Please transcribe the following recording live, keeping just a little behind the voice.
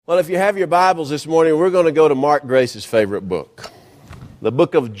Well, if you have your Bibles this morning, we're going to go to Mark Grace's favorite book, the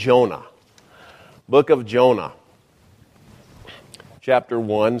book of Jonah. Book of Jonah. Chapter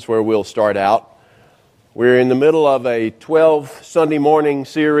 1 is where we'll start out. We're in the middle of a 12 Sunday morning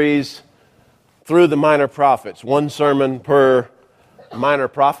series through the minor prophets, one sermon per minor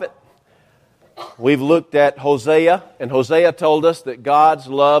prophet. We've looked at Hosea, and Hosea told us that God's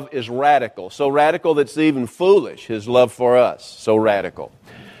love is radical, so radical that it's even foolish, His love for us, so radical.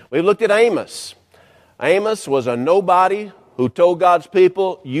 We looked at Amos. Amos was a nobody who told God's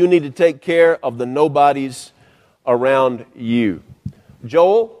people, you need to take care of the nobodies around you.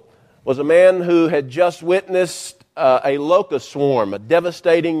 Joel was a man who had just witnessed a locust swarm, a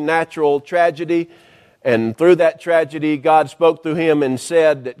devastating natural tragedy. And through that tragedy, God spoke through him and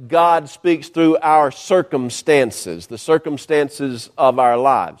said that God speaks through our circumstances, the circumstances of our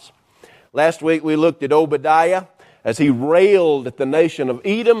lives. Last week we looked at Obadiah as he railed at the nation of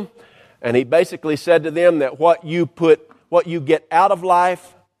Edom, and he basically said to them that what you get out of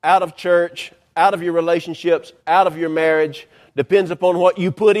life, out of church, out of your relationships, out of your marriage, depends upon what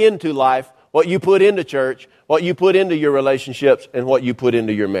you put into life, what you put into church, what you put into your relationships, and what you put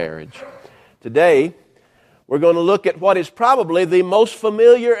into your marriage. Today, we're going to look at what is probably the most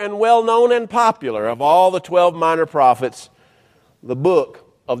familiar and well-known and popular of all the 12 minor prophets, the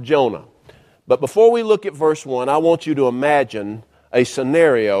book of Jonah. But before we look at verse 1, I want you to imagine a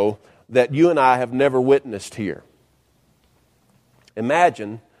scenario that you and I have never witnessed here.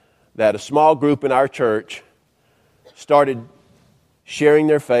 Imagine that a small group in our church started sharing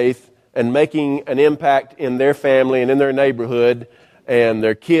their faith and making an impact in their family and in their neighborhood and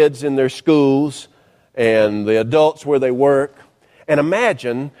their kids in their schools and the adults where they work. And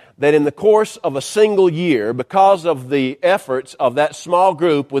imagine that in the course of a single year, because of the efforts of that small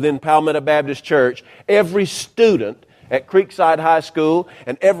group within Palmetto Baptist Church, every student at Creekside High School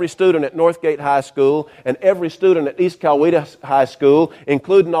and every student at Northgate High School and every student at East Coweta High School,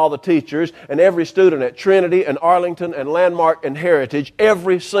 including all the teachers, and every student at Trinity and Arlington and Landmark and Heritage,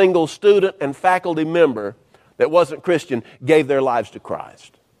 every single student and faculty member that wasn't Christian gave their lives to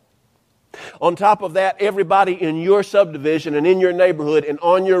Christ. On top of that, everybody in your subdivision and in your neighborhood and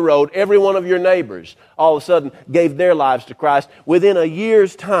on your road, every one of your neighbors, all of a sudden gave their lives to Christ within a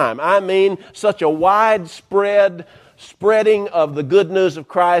year's time. I mean, such a widespread spreading of the good news of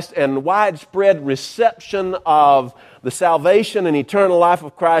Christ and widespread reception of the salvation and eternal life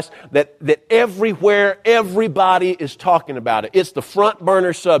of Christ that everywhere, everybody is talking about it. It's the front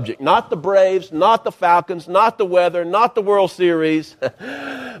burner subject. Not the Braves, not the Falcons, not the weather, not the World Series,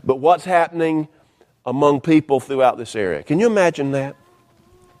 but what's happening among people throughout this area. Can you imagine that?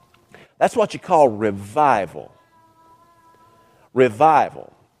 That's what you call revival.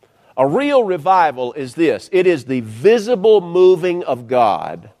 Revival. A real revival is this. It is the visible moving of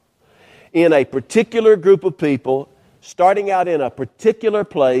God in a particular group of people, starting out in a particular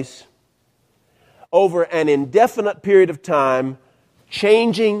place, over an indefinite period of time,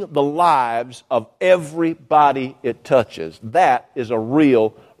 changing the lives of everybody it touches. That is a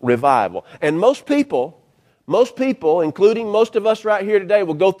real revival. And most people, including most of us right here today,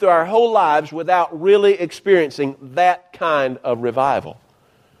 will go through our whole lives without really experiencing that kind of revival.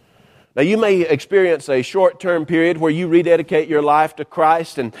 Now, you may experience a short-term period where you rededicate your life to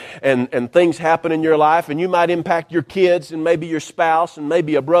Christ and things happen in your life, and you might impact your kids and maybe your spouse and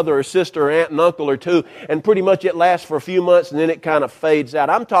maybe a brother or sister or aunt and uncle or two, and pretty much it lasts for a few months and then it kind of fades out.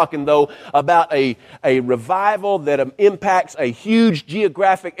 I'm talking, though, about a revival that impacts a huge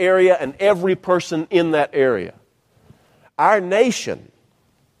geographic area and every person in that area. Our nation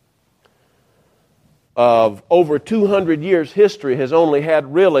of over 200 years history has only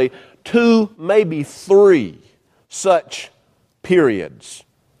had really 2, maybe 3 such periods.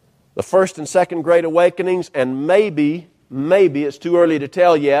 The first and second Great Awakenings, and maybe it's too early to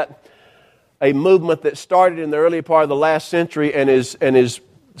tell yet, a movement that started in the early part of the last century and is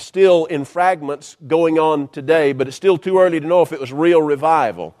still in fragments going on today, but it's still too early to know if it was real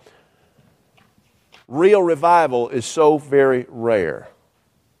revival. Real revival is so very rare,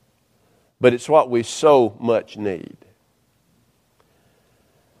 but it's what we so much need.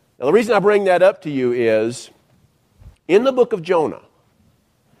 Now, the reason I bring that up to you is, in the book of Jonah,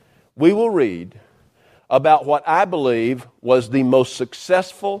 we will read about what I believe was the most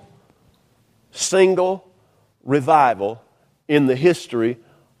successful single revival in the history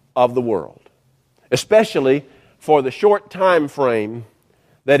of the world, especially for the short time frame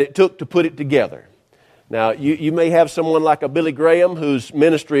that it took to put it together. Now, you may have someone like a Billy Graham whose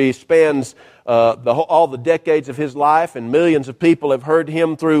ministry spans all the decades of his life, and millions of people have heard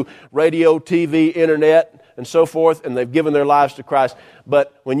him through radio, TV, internet, and so forth, and they've given their lives to Christ.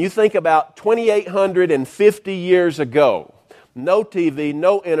 But when you think about 2,850 years ago, no TV,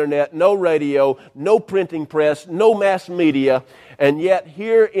 no internet, no radio, no printing press, no mass media, and yet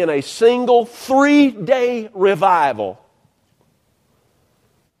here in a single 3-day revival,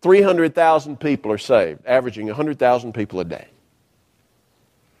 300,000 people are saved, averaging 100,000 people a day.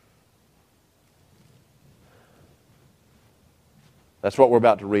 That's what we're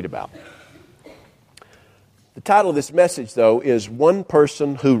about to read about. The title of this message, though, is One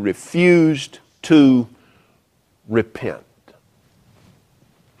Person Who Refused to Repent.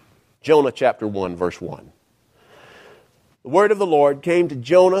 Jonah chapter 1, verse 1. The word of the Lord came to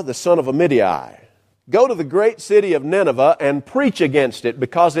Jonah, the son of Amittai. Go to the great city of Nineveh and preach against it,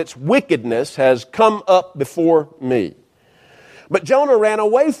 because its wickedness has come up before me. But Jonah ran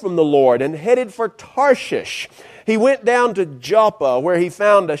away from the Lord and headed for Tarshish. He went down to Joppa, where he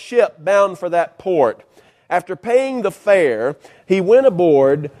found a ship bound for that port. After paying the fare, he went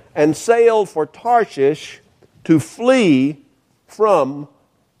aboard and sailed for Tarshish to flee from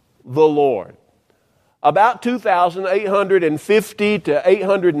the Lord. About 2,850 to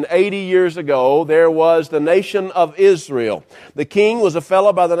 880 years ago, there was the nation of Israel. The king was a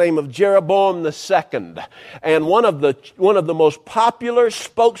fellow by the name of Jeroboam II. And one of the most popular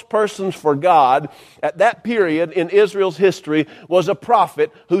spokespersons for God at that period in Israel's history was a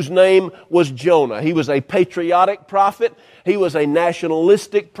prophet whose name was Jonah. He was a patriotic prophet. He was a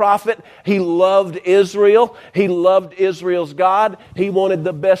nationalistic prophet. He loved Israel. He loved Israel's God. He wanted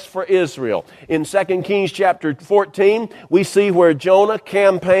the best for Israel. In 2 Kings chapter 14, we see where Jonah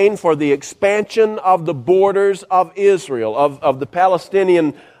campaigned for the expansion of the borders of Israel, of the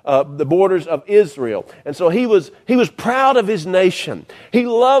Palestinian the borders of Israel. And so he was proud of his nation. He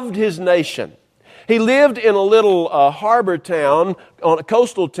loved his nation. He lived in a little harbor town, on a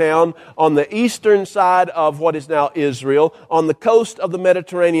coastal town on the eastern side of what is now Israel, on the coast of the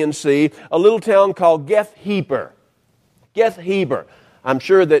Mediterranean Sea, a little town called Geth-Heber. Geth-Heber. I'm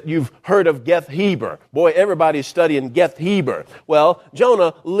sure that you've heard of Geth-Heber. Boy, everybody's studying Geth-Heber. Well,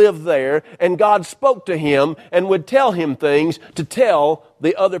 Jonah lived there, and God spoke to him and would tell him things to tell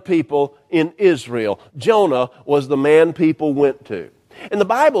the other people in Israel. Jonah was the man people went to. And the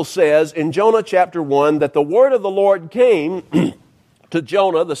Bible says in Jonah chapter 1 that the word of the Lord came to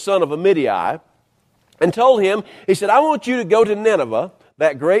Jonah, the son of Amittai, and told him, he said, I want you to go to Nineveh,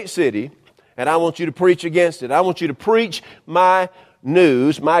 that great city, and I want you to preach against it. I want you to preach my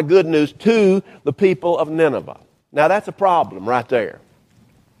news, my good news, to the people of Nineveh. Now that's a problem right there.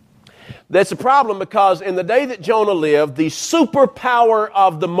 That's a problem because in the day that Jonah lived, the superpower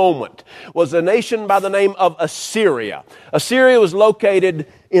of the moment was a nation by the name of Assyria. Assyria was located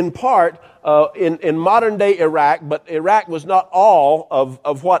in part in modern-day Iraq, but Iraq was not all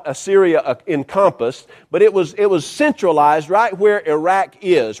of what Assyria encompassed, but it was centralized right where Iraq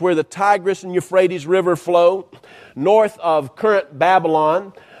is, where the Tigris and Euphrates River flow, north of current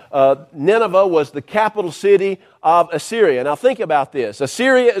Babylon. Nineveh was the capital city of Assyria. Now think about this.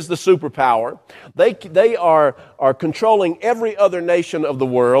 Assyria is the superpower. They are controlling every other nation of the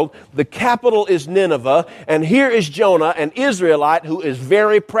world. The capital is Nineveh. And here is Jonah, an Israelite who is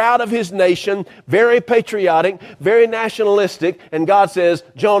very proud of his nation, very patriotic, very nationalistic. And God says,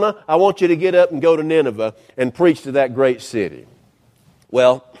 Jonah, I want you to get up and go to Nineveh and preach to that great city.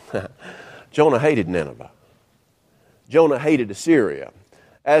 Well, Jonah hated Nineveh. Jonah hated Assyria,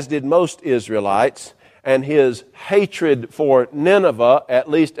 as did most Israelites, and his hatred for Nineveh, at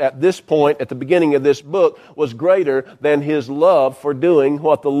least at this point, at the beginning of this book, was greater than his love for doing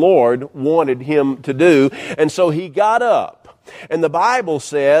what the Lord wanted him to do. And so he got up. And the Bible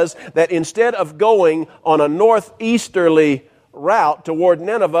says that instead of going on a northeasterly route toward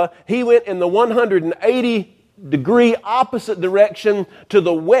Nineveh, he went in the 180-degree opposite direction to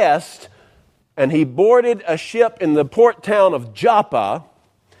the west, and he boarded a ship in the port town of Joppa,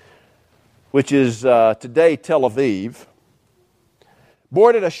 which is today Tel Aviv,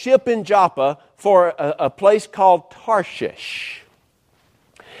 boarded a ship in Joppa for a place called Tarshish.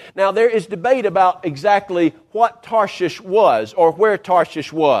 Now, there is debate about exactly what Tarshish was or where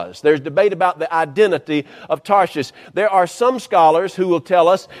Tarshish was. There's debate about the identity of Tarshish. There are some scholars who will tell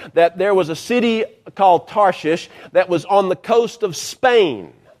us that there was a city called Tarshish that was on the coast of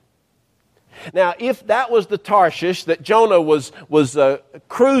Spain. Now, if that was the Tarshish that Jonah was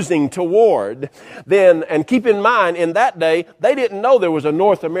cruising toward, then, and keep in mind, in that day, they didn't know there was a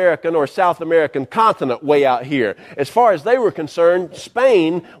North American or South American continent way out here. As far as they were concerned,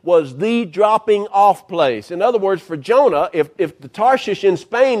 Spain was the dropping off place. In other words, for Jonah, if the Tarshish in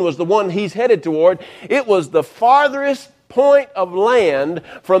Spain was the one he's headed toward, it was the farthest point of land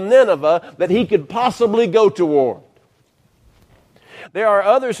from Nineveh that he could possibly go toward. There are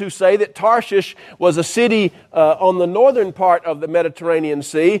others who say that Tarshish was a city on the northern part of the Mediterranean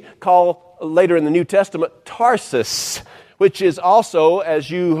Sea called, later in the New Testament, Tarsus, which is also,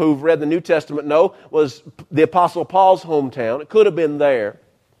 as you who've read the New Testament know, was the Apostle Paul's hometown. It could have been there.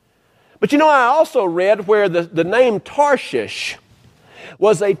 But I also read where the name Tarshish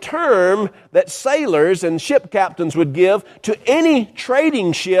was a term that sailors and ship captains would give to any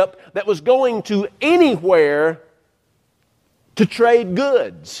trading ship that was going to anywhere to trade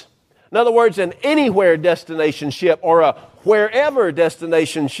goods. In other words, an anywhere destination ship or a wherever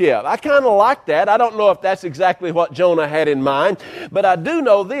destination ship. I kind of like that. I don't know if that's exactly what Jonah had in mind, but I do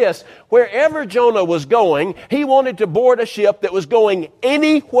know this. Wherever Jonah was going, he wanted to board a ship that was going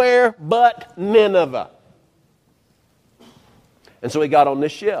anywhere but Nineveh. And so he got on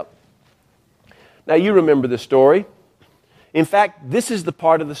this ship. Now you remember the story. In fact, this is the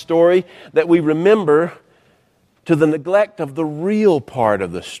part of the story that we remember to the neglect of the real part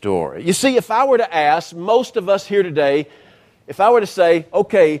of the story. You see, if I were to ask most of us here today, if I were to say,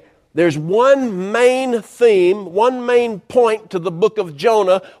 okay, there's one main theme, one main point to the book of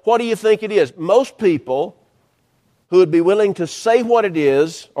Jonah, what do you think it is? Most people who would be willing to say what it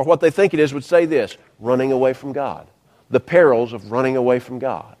is, or what they think it is, would say this: running away from God. The perils of running away from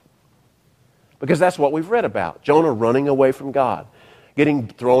God. Because that's what we've read about. Jonah running away from God. Getting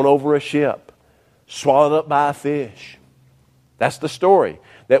thrown over a ship. Swallowed up by a fish. That's the story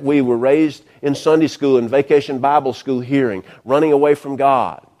that we were raised in Sunday school and Vacation Bible School hearing. Running away from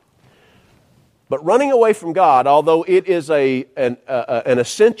God. But running away from God, although it is an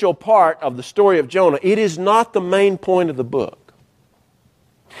essential part of the story of Jonah, it is not the main point of the book.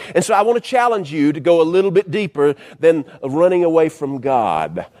 And so I want to challenge you to go a little bit deeper than running away from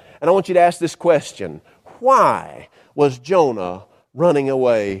God. And I want you to ask this question: why was Jonah running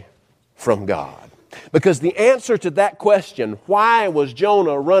away from God? Because the answer to that question, why was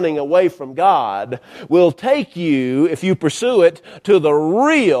Jonah running away from God, will take you, if you pursue it, to the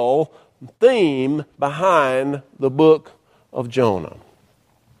real theme behind the book of Jonah.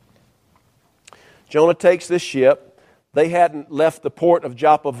 Jonah takes this ship. They hadn't left the port of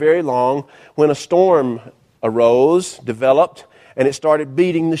Joppa very long when a storm arose, developed, and it started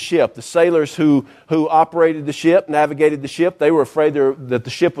beating the ship. The sailors who operated the ship, navigated the ship, they were afraid that the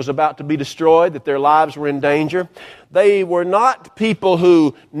ship was about to be destroyed, that their lives were in danger. They were not people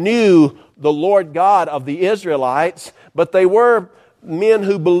who knew the Lord God of the Israelites, but they were men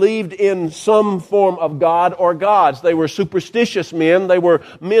who believed in some form of God or gods. They were superstitious men. They were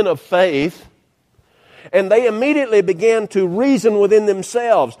men of faith. And they immediately began to reason within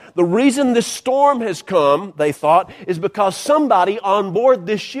themselves. The reason this storm has come, they thought, is because somebody on board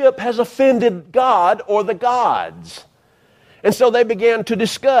this ship has offended God or the gods. And so they began to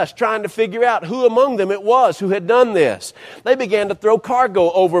discuss, trying to figure out who among them it was who had done this. They began to throw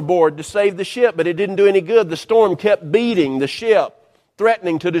cargo overboard to save the ship, but it didn't do any good. The storm kept beating the ship,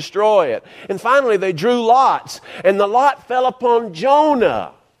 threatening to destroy it. And finally they drew lots, and the lot fell upon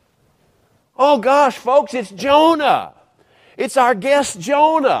Jonah. Oh gosh, folks, it's Jonah. It's our guest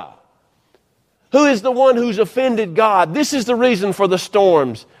Jonah, who is the one who's offended God. This is the reason for the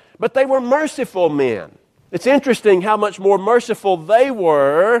storms. But they were merciful men. It's interesting how much more merciful they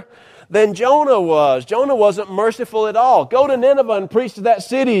were than Jonah was. Jonah wasn't merciful at all. Go to Nineveh and preach to that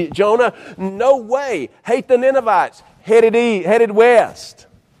city, Jonah. No way. Hate the Ninevites. Headed west.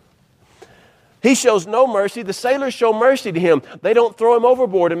 He shows no mercy. The sailors show mercy to him. They don't throw him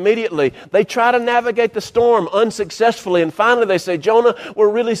overboard immediately. They try to navigate the storm unsuccessfully. And finally they say, Jonah, we're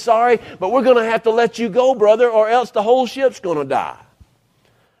really sorry, but we're going to have to let you go, brother, or else the whole ship's going to die.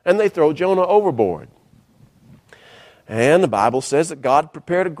 And they throw Jonah overboard. And the Bible says that God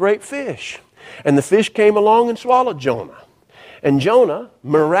prepared a great fish. And the fish came along and swallowed Jonah. And Jonah,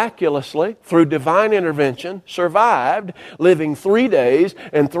 miraculously, through divine intervention, survived, living 3 days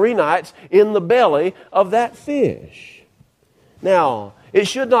and 3 nights in the belly of that fish. Now, it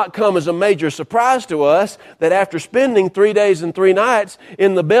should not come as a major surprise to us that after spending 3 days and 3 nights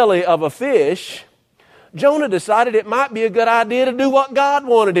in the belly of a fish, Jonah decided it might be a good idea to do what God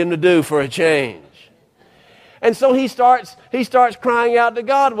wanted him to do for a change. And so he starts crying out to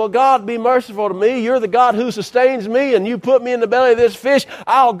God, well, God, be merciful to me. You're the God who sustains me, and you put me in the belly of this fish.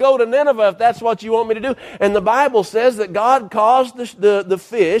 I'll go to Nineveh if that's what you want me to do. And the Bible says that God caused the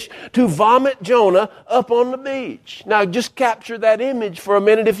fish to vomit Jonah up on the beach. Now, just capture that image for a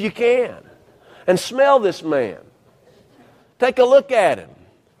minute if you can. And smell this man. Take a look at him.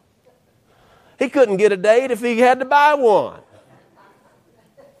 He couldn't get a date if he had to buy one.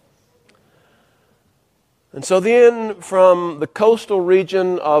 And so then from the coastal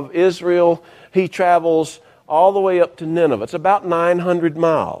region of Israel, he travels all the way up to Nineveh. It's about 900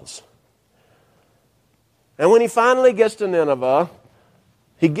 miles. And when he finally gets to Nineveh,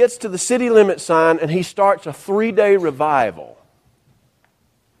 he gets to the city limit sign and he starts a 3-day revival.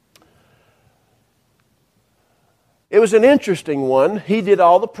 It was an interesting one. He did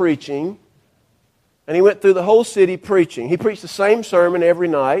all the preaching, and he went through the whole city preaching. He preached the same sermon every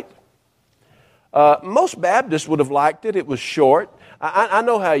night. Most Baptists would have liked it. It was short. I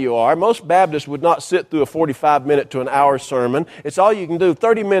know how you are. Most Baptists would not sit through a 45-minute to an hour sermon. It's all you can do.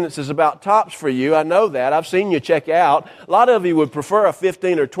 30 minutes is about tops for you. I know that. I've seen you check out. A lot of you would prefer a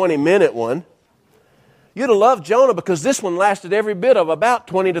 15 or 20-minute one. You'd have loved Jonah because this one lasted every bit of about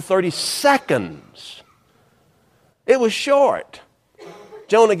 20 to 30 seconds. It was short.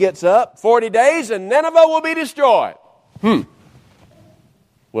 Jonah gets up, 40 days, and Nineveh will be destroyed.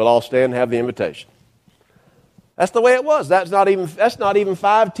 We'll all stand and have the invitation. That's the way it was. That's not even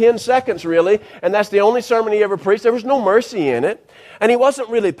 5-10 seconds, really. And that's the only sermon he ever preached. There was no mercy in it. And he wasn't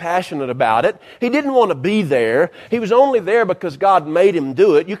really passionate about it. He didn't want to be there. He was only there because God made him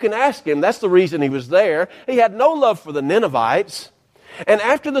do it. You can ask him. That's the reason he was there. He had no love for the Ninevites. And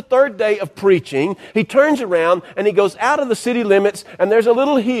after the 3rd day of preaching, he turns around and he goes out of the city limits, and there's a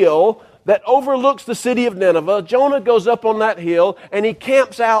little hill that overlooks the city of Nineveh. Jonah goes up on that hill and he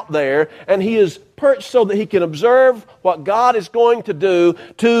camps out there, and he is perched so that he can observe what God is going to do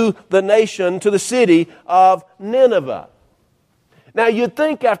to the nation, to the city of Nineveh. Now, you'd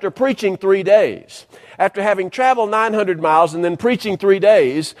think after preaching 3 days, after having traveled 900 miles and then preaching 3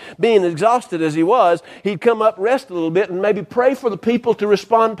 days, being exhausted as he was, he'd come up, rest a little bit, and maybe pray for the people to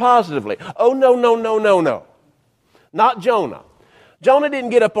respond positively. Oh, no, no, no, no, no. Not Jonah. Jonah didn't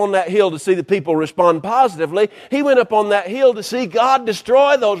get up on that hill to see the people respond positively. He went up on that hill to see God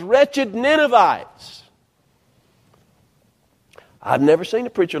destroy those wretched Ninevites. I've never seen a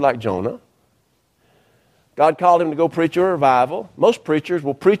preacher like Jonah. God called him to go preach a revival. Most preachers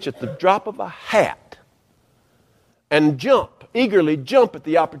will preach at the drop of a hat and eagerly jump at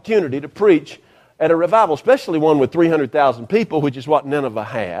the opportunity to preach at a revival, especially one with 300,000 people, which is what Nineveh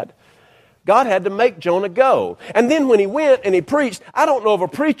had. God had to make Jonah go. And then when he went and he preached, I don't know of a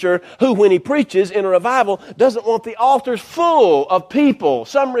preacher who, when he preaches in a revival, doesn't want the altars full of people,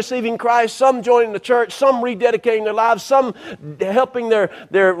 some receiving Christ, some joining the church, some rededicating their lives, some helping their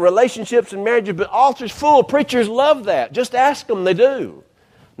relationships and marriages, but altars full. Preachers love that. Just ask them, they do.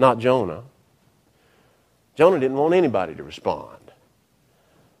 Not Jonah. Jonah didn't want anybody to respond.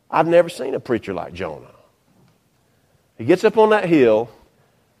 I've never seen a preacher like Jonah. He gets up on that hill,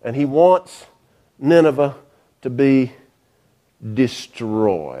 and he wants Nineveh to be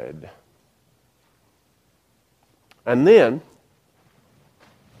destroyed. And then,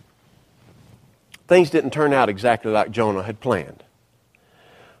 things didn't turn out exactly like Jonah had planned.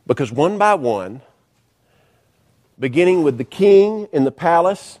 Because one by one, beginning with the king in the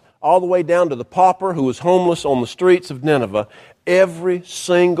palace, all the way down to the pauper who was homeless on the streets of Nineveh, every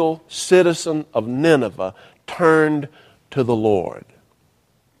single citizen of Nineveh turned to the Lord.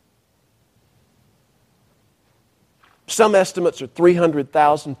 Some estimates are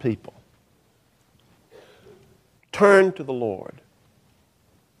 300,000 people turned to the Lord.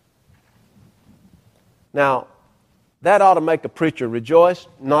 Now, that ought to make a preacher rejoice,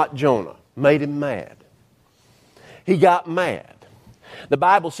 not Jonah. Made him mad. He got mad. The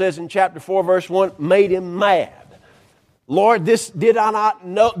Bible says in chapter 4, verse 1, made him mad. Lord, did I not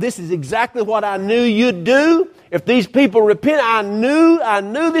know? This is exactly what I knew you'd do. If these people repent, I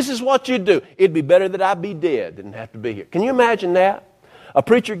knew this is what you'd do. It'd be better that I be dead than have to be here. Can you imagine that? A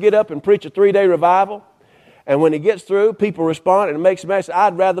preacher get up and preach a 3-day revival, and when he gets through, people respond, and it makes him mad.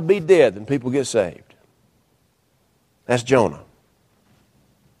 I'd rather be dead than people get saved. That's Jonah.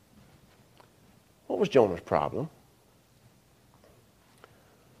 What was Jonah's problem?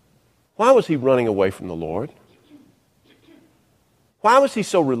 Why was he running away from the Lord? Why was he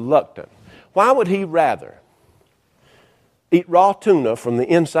so reluctant? Why would he rather eat raw tuna from the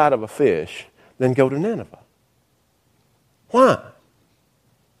inside of a fish than go to Nineveh? Why?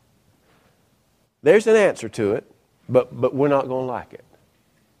 There's an answer to it, but we're not going to like it.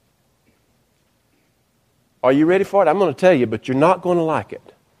 Are you ready for it? I'm going to tell you, but you're not going to like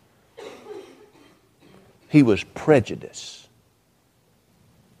it. He was prejudiced.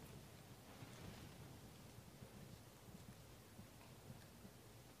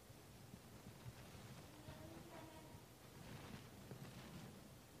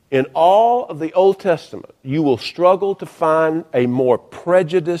 In all of the Old Testament, you will struggle to find a more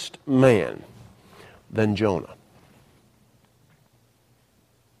prejudiced man than Jonah.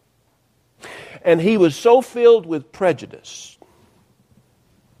 And he was so filled with prejudice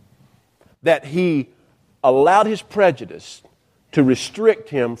that he allowed his prejudice to restrict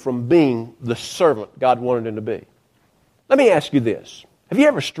him from being the servant God wanted him to be. Let me ask you this. Have you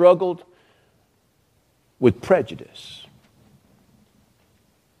ever struggled with prejudice?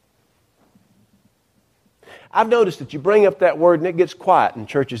 I've noticed that you bring up that word and it gets quiet in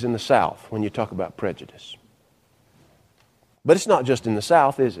churches in the South when you talk about prejudice. But it's not just in the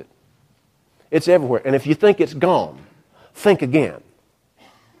South, is it? It's everywhere. And if you think it's gone, think again.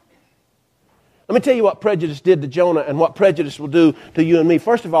 Let me tell you what prejudice did to Jonah and what prejudice will do to you and me.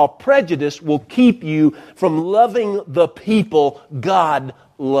 First of all, prejudice will keep you from loving the people God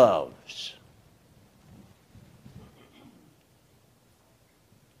loves.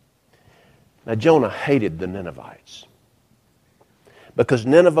 Now, Jonah hated the Ninevites because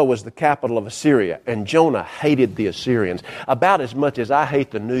Nineveh was the capital of Assyria, and Jonah hated the Assyrians about as much as I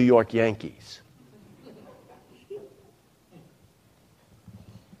hate the New York Yankees.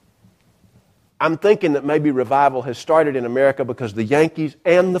 I'm thinking that maybe revival has started in America because the Yankees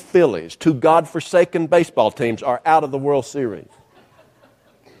and the Phillies, two God-forsaken baseball teams, are out of the World Series.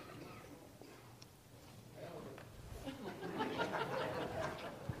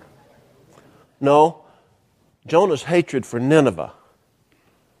 No, Jonah's hatred for Nineveh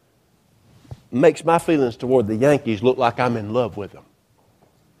makes my feelings toward the Yankees look like I'm in love with them.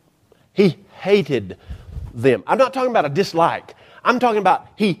 He hated them. I'm not talking about a dislike. I'm talking about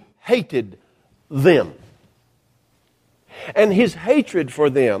he hated them. And his hatred for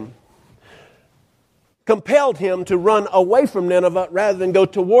them compelled him to run away from Nineveh rather than go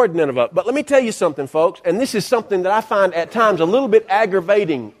toward Nineveh. But let me tell you something, folks, and this is something that I find at times a little bit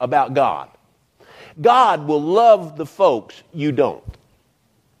aggravating about God. God will love the folks you don't.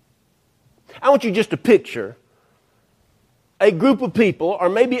 I want you just to picture a group of people or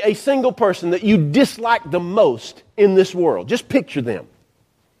maybe a single person that you dislike the most in this world. Just picture them.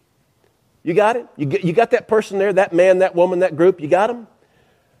 You got it? You got that person there, that man, that woman, that group? You got them?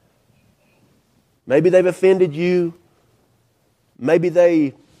 Maybe they've offended you. Maybe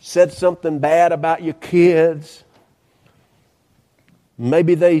they said something bad about your kids.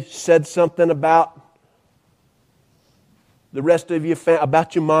 Maybe they said something about the rest of your family,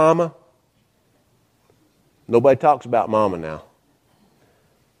 about your mama. Nobody talks about mama now.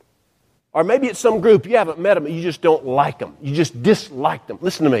 Or maybe it's some group, you haven't met them, you just don't like them. You just dislike them.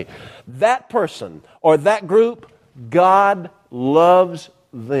 Listen to me. That person or that group, God loves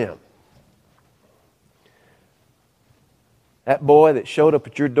them. That boy that showed up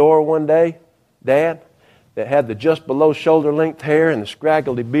at your door one day, Dad, that had the just below shoulder length hair and the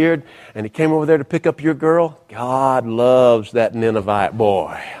scraggly beard, and he came over there to pick up your girl, God loves that Ninevite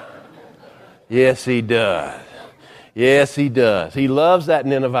boy. Yes, He does. Yes, He does. He loves that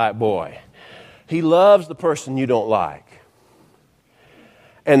Ninevite boy. He loves the person you don't like.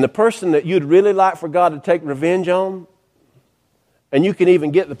 And the person that you'd really like for God to take revenge on, and you can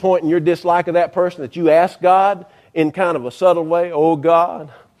even get the point in your dislike of that person that you ask God in kind of a subtle way, oh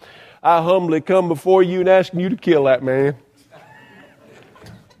God, I humbly come before you and asking you to kill that man.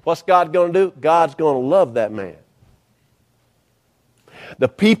 What's God going to do? God's going to love that man. The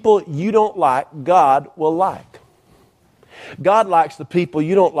people you don't like, God will like. God likes the people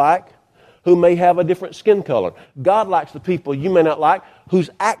you don't like who may have a different skin color. God likes the people you may not like whose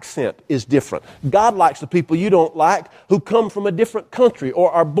accent is different. God likes the people you don't like who come from a different country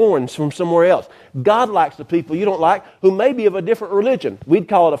or are born from somewhere else. God likes the people you don't like who may be of a different religion. We'd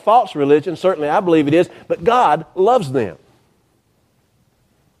call it a false religion. Certainly I believe it is. But God loves them.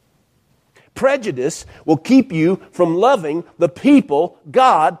 Prejudice will keep you from loving the people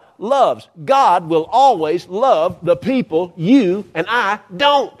God loves. God will always love the people you and I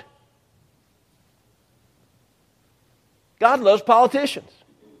don't. God loves politicians.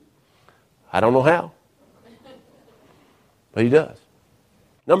 I don't know how, but He does.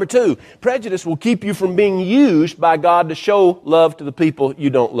 Number two, prejudice will keep you from being used by God to show love to the people you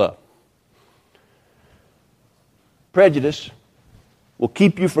don't love. Prejudice will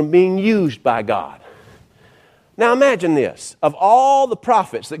keep you from being used by God. Now imagine this. Of all the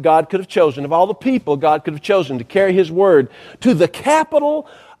prophets that God could have chosen, of all the people God could have chosen to carry His word to the capital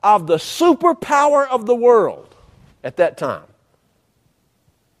of the superpower of the world at that time.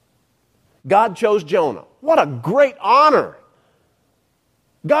 God chose Jonah. What a great honor.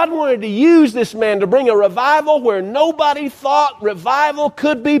 God wanted to use this man to bring a revival where nobody thought revival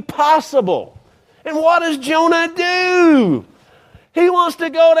could be possible. And what does Jonah do? He wants to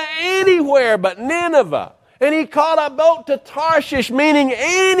go to anywhere but Nineveh. And he caught a boat to Tarshish, meaning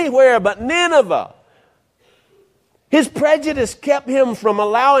anywhere but Nineveh. His prejudice kept him from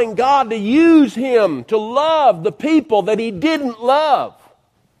allowing God to use him to love the people that he didn't love.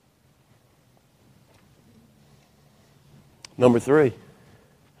 Number 3.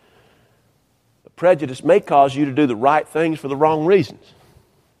 The prejudice may cause you to do the right things for the wrong reasons.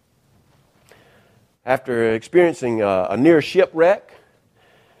 After experiencing a near shipwreck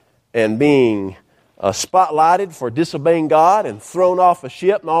and being spotlighted for disobeying God and thrown off a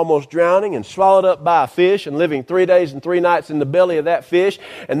ship and almost drowning and swallowed up by a fish and living 3 days and 3 nights in the belly of that fish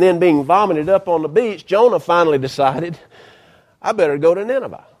and then being vomited up on the beach, Jonah finally decided, I better go to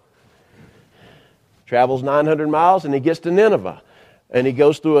Nineveh. Travels 900 miles and he gets to Nineveh. And he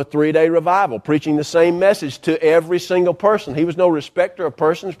goes through a 3-day revival, preaching the same message to every single person. He was no respecter of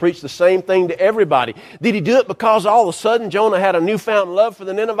persons, preached the same thing to everybody. Did he do it because all of a sudden Jonah had a newfound love for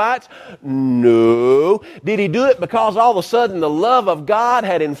the Ninevites? No. Did he do it because all of a sudden the love of God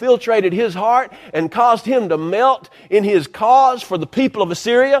had infiltrated his heart and caused him to melt in his cause for the people of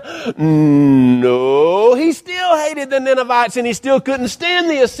Assyria? No. He still hated the Ninevites and he still couldn't stand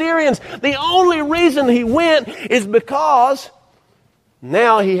the Assyrians. The only reason he went is because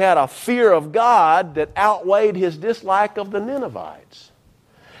now he had a fear of God that outweighed his dislike of the Ninevites.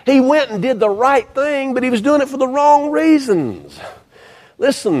 He went and did the right thing, but he was doing it for the wrong reasons.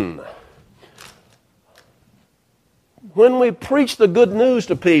 Listen, when we preach the good news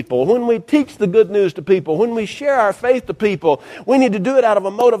to people, when we teach the good news to people, when we share our faith to people, we need to do it out of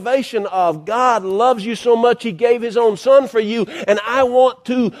a motivation of God loves you so much He gave His own Son for you, and I want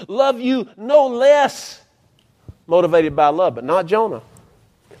to love you no less. Motivated by love, but not Jonah.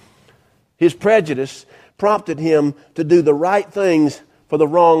 His prejudice prompted him to do the right things for the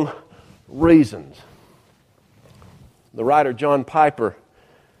wrong reasons. The writer John Piper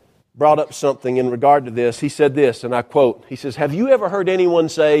brought up something in regard to this. He said this, and I quote, he says, have you ever heard anyone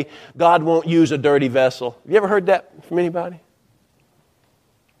say, God won't use a dirty vessel? Have you ever heard that from anybody?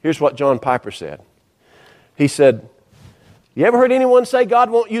 Here's what John Piper said. He said, you ever heard anyone say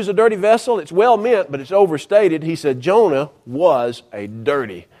God won't use a dirty vessel? It's well meant, but it's overstated. He said Jonah was a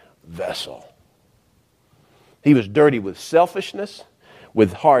dirty vessel. He was dirty with selfishness,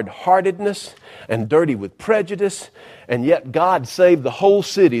 with hard-heartedness, and dirty with prejudice, and yet God saved the whole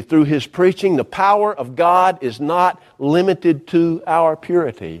city through his preaching. The power of God is not limited to our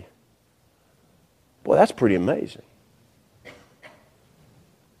purity. Boy, that's pretty amazing.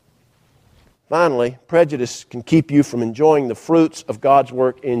 Finally, prejudice can keep you from enjoying the fruits of God's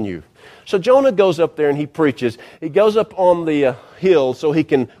work in you. So Jonah goes up there and he preaches. He goes up on the hill so he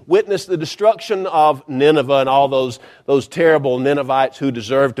can witness the destruction of Nineveh and all those terrible Ninevites who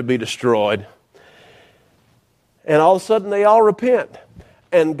deserve to be destroyed. And all of a sudden they all repent.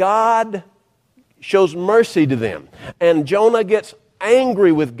 And God shows mercy to them. And Jonah gets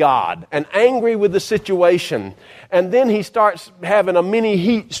angry with God and angry with the situation. And then he starts having a mini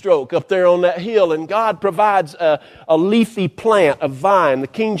heat stroke up there on that hill, and God provides a leafy plant, a vine. The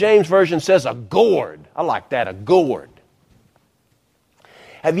King James Version says a gourd. I like that, a gourd.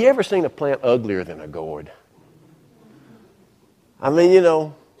 Have you ever seen a plant uglier than a gourd? I mean,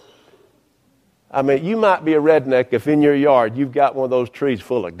 you might be a redneck if in your yard you've got one of those trees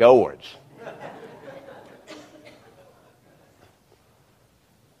full of gourds.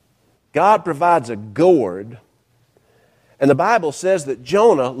 God provides a gourd, and the Bible says that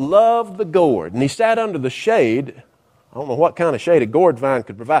Jonah loved the gourd, and he sat under the shade. I don't know what kind of shade a gourd vine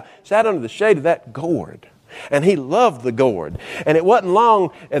could provide. Sat under the shade of that gourd, and he loved the gourd. And it wasn't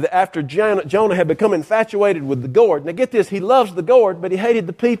long after Jonah had become infatuated with the gourd. Now get this, he loves the gourd, but he hated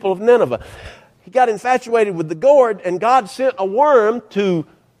the people of Nineveh. He got infatuated with the gourd, and God sent a worm to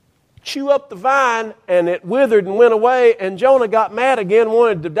chew up the vine, and it withered and went away, and Jonah got mad again,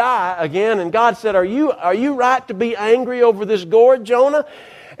 wanted to die again, and God said, are you right to be angry over this gourd, Jonah?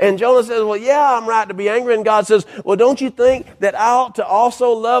 And Jonah says, well, yeah, I'm right to be angry. And God says, well, don't you think that I ought to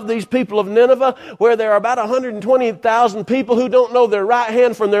also love these people of Nineveh, where there are about 120,000 people who don't know their right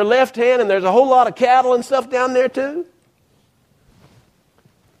hand from their left hand, and there's a whole lot of cattle and stuff down there too?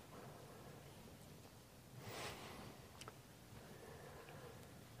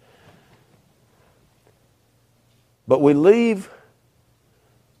 But we leave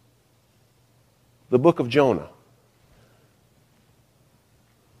the book of Jonah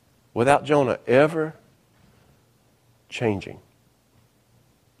without Jonah ever changing.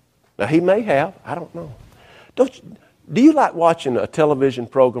 Now, he may have. I don't know. Do you like watching a television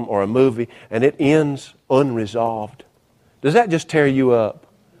program or a movie and it ends unresolved? Does that just tear you up?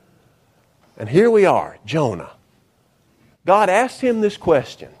 And here we are, Jonah. God asked him this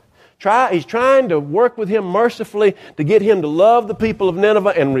question. He's trying to work with him mercifully to get him to love the people of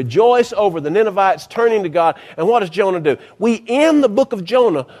Nineveh and rejoice over the Ninevites turning to God. And what does Jonah do? We end the book of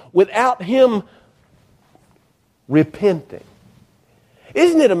Jonah without him repenting.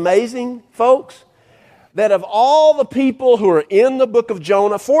 Isn't it amazing, folks, that of all the people who are in the book of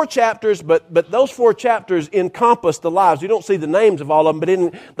Jonah, 4 chapters, but those 4 chapters encompass the lives. You don't see the names of all of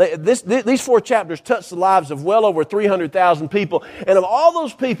them, but these 4 chapters touch the lives of well over 300,000 people. And of all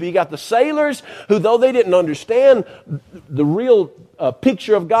those people, you got the sailors who, though they didn't understand the real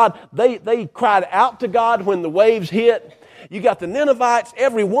picture of God, they cried out to God when the waves hit. You got the Ninevites,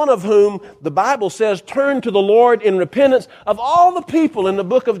 every one of whom the Bible says turned to the Lord in repentance. Of all the people in the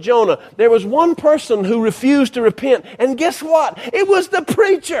book of Jonah, there was one person who refused to repent. And guess what? It was the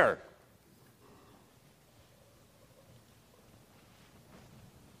preacher.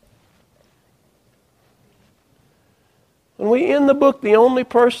 When we end the book, the only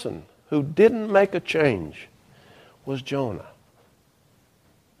person who didn't make a change was Jonah.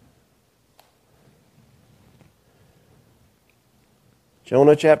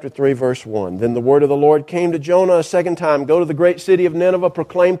 Jonah chapter 3, verse 1. Then the word of the Lord came to Jonah a second time. Go to the great city of Nineveh,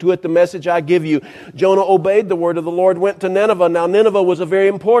 proclaim to it the message I give you. Jonah obeyed the word of the Lord, went to Nineveh. Now Nineveh was a very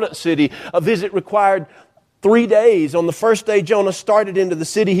important city. A visit required 3 days. On the first day Jonah started into the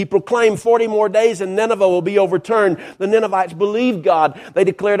city, he proclaimed 40 more days and Nineveh will be overturned. The Ninevites believed God. They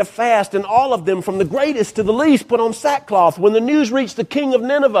declared a fast, and all of them, from the greatest to the least, put on sackcloth. When the news reached the king of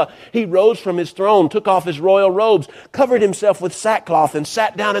Nineveh, he rose from his throne, took off his royal robes, covered himself with sackcloth, and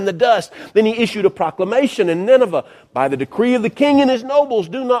sat down in the dust. Then he issued a proclamation in Nineveh, by the decree of the king and his nobles,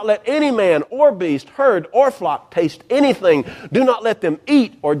 do not let any man or beast, herd or flock taste anything. Do not let them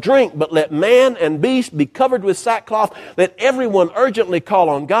eat or drink, but let man and beast be covered with sackcloth. Let everyone urgently call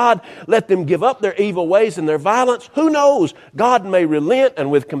on God. Let them give up their evil ways and their violence. Who knows? God may relent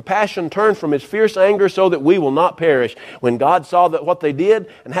and with compassion turn from his fierce anger so that we will not perish. When God saw that what they did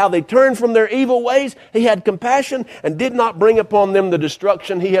and how they turned from their evil ways, he had compassion and did not bring upon them the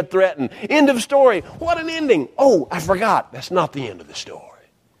destruction he had threatened. End of story. What an ending. Oh, I forgot. That's not the end of the story.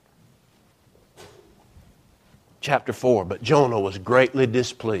 Chapter 4, but Jonah was greatly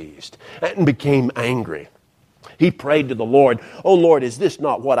displeased and became angry. He prayed to the Lord, "O Lord, is this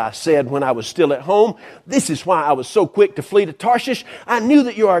not what I said when I was still at home? This is why I was so quick to flee to Tarshish. I knew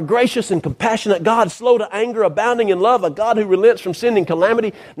that you are a gracious and compassionate God, slow to anger, abounding in love, a God who relents from sending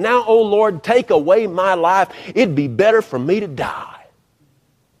calamity. Now, O Lord, take away my life. It'd be better for me to die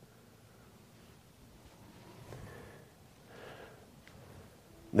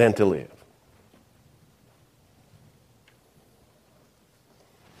than to live."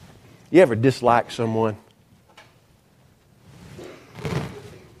 You ever dislike someone?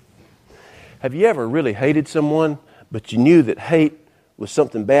 Have you ever really hated someone, but you knew that hate was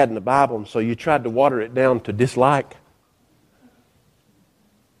something bad in the Bible, and so you tried to water it down to dislike?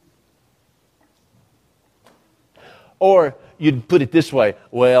 Or you'd put it this way,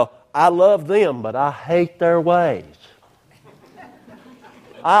 well, I love them, but I hate their ways.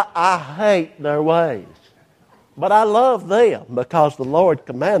 I hate their ways. But I love them because the Lord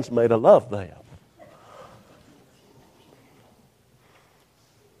commands me to love them.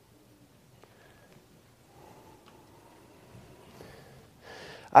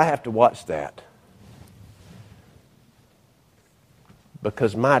 I have to watch that.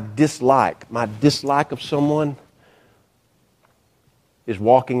 Because my dislike of someone is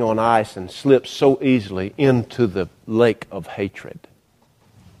walking on ice and slips so easily into the lake of hatred.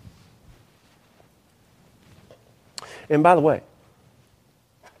 And by the way,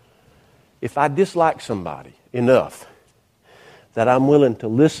 if I dislike somebody enough that I'm willing to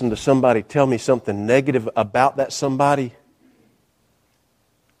listen to somebody tell me something negative about that somebody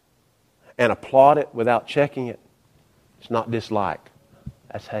and applaud it without checking it, it's not dislike.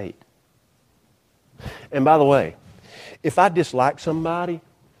 That's hate. And by the way, if I dislike somebody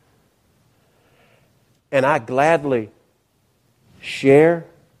and I gladly share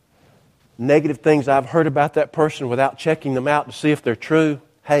negative things I've heard about that person without checking them out to see if they're true,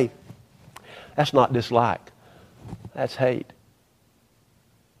 hey, that's not dislike. That's hate.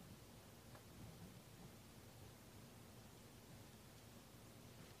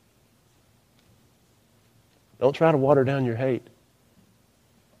 Don't try to water down your hate.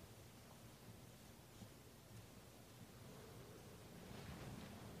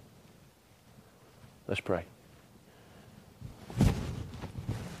 Let's pray.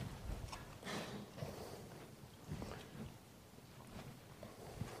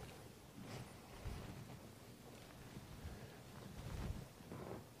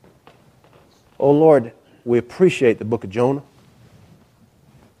 Oh Lord, we appreciate the book of Jonah.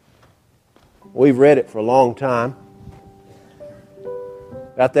 We've read it for a long time.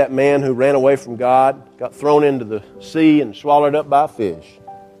 About that man who ran away from God, got thrown into the sea and swallowed up by a fish.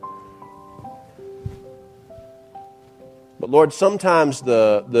 But Lord, sometimes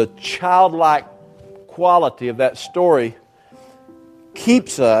the childlike quality of that story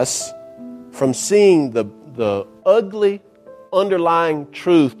keeps us from seeing the ugly underlying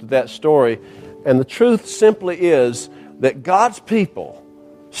truth to that story. And the truth simply is that God's people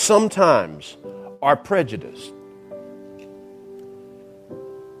sometimes are prejudiced.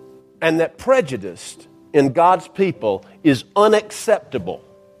 And that prejudice in God's people is unacceptable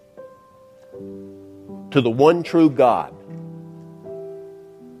to the one true God.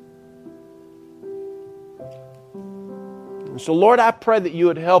 And so, Lord, I pray that you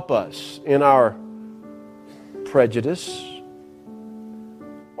would help us in our prejudice,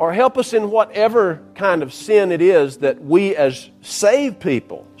 or help us in whatever kind of sin it is that we as saved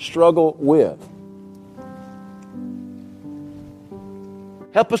people struggle with.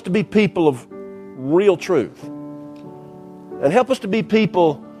 Help us to be people of real truth. And help us to be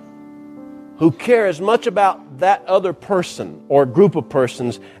people who care as much about that other person or group of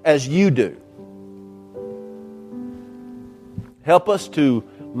persons as you do. Help us to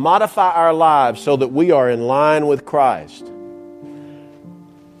modify our lives so that we are in line with Christ.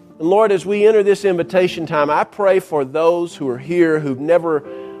 And Lord, as we enter this invitation time, I pray for those who are here who've never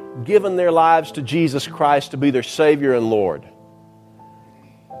given their lives to Jesus Christ to be their Savior and Lord.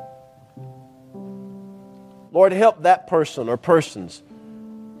 Lord, help that person or persons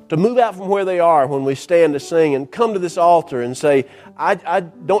to move out from where they are when we stand to sing and come to this altar and say, I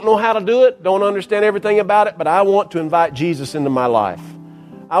don't know how to do it, don't understand everything about it, but I want to invite Jesus into my life.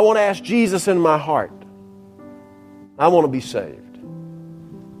 I want to ask Jesus into my heart. I want to be saved.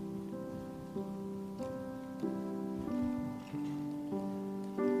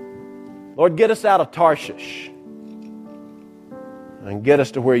 Lord, get us out of Tarshish and get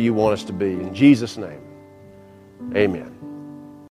us to where you want us to be. In Jesus' name, amen.